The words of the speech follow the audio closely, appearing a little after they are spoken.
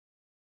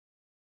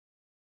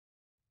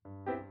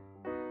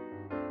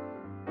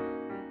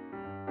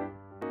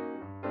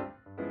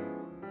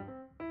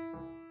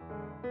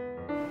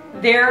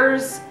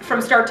There's, from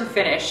start to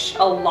finish,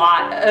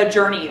 a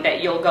journey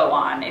that you'll go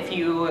on if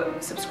you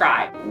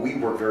subscribe. We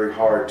work very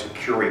hard to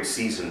curate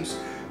seasons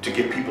to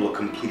give people a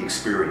complete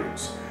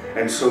experience.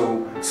 And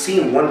so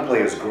seeing one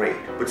play is great,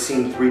 but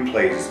seeing 3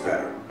 plays is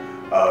better.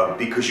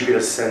 Because you get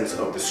a sense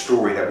of the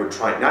story that we're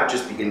trying, not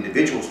just the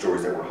individual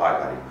stories that we're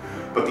highlighting,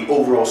 but the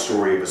overall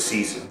story of a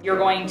season. You're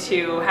going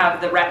to have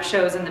the rep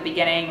shows in the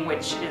beginning,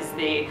 which is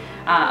the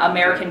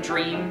American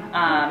Dream,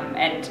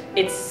 and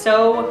it's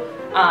so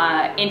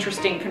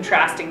interesting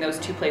contrasting those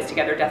 2 plays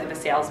together, Death of a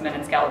Salesman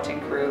and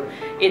Skeleton Crew.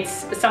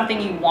 It's something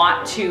you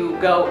want to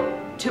go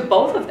to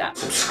both of them.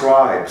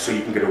 Subscribe so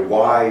you can get a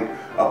wide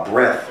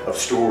breadth of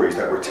stories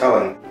that we're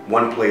telling.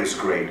 One play is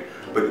great,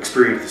 but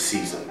experience the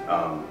season.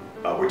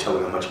 We're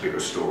telling a much bigger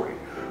story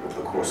over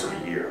the course of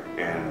a year.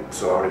 And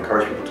so I would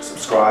encourage people to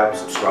subscribe,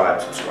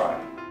 subscribe, subscribe.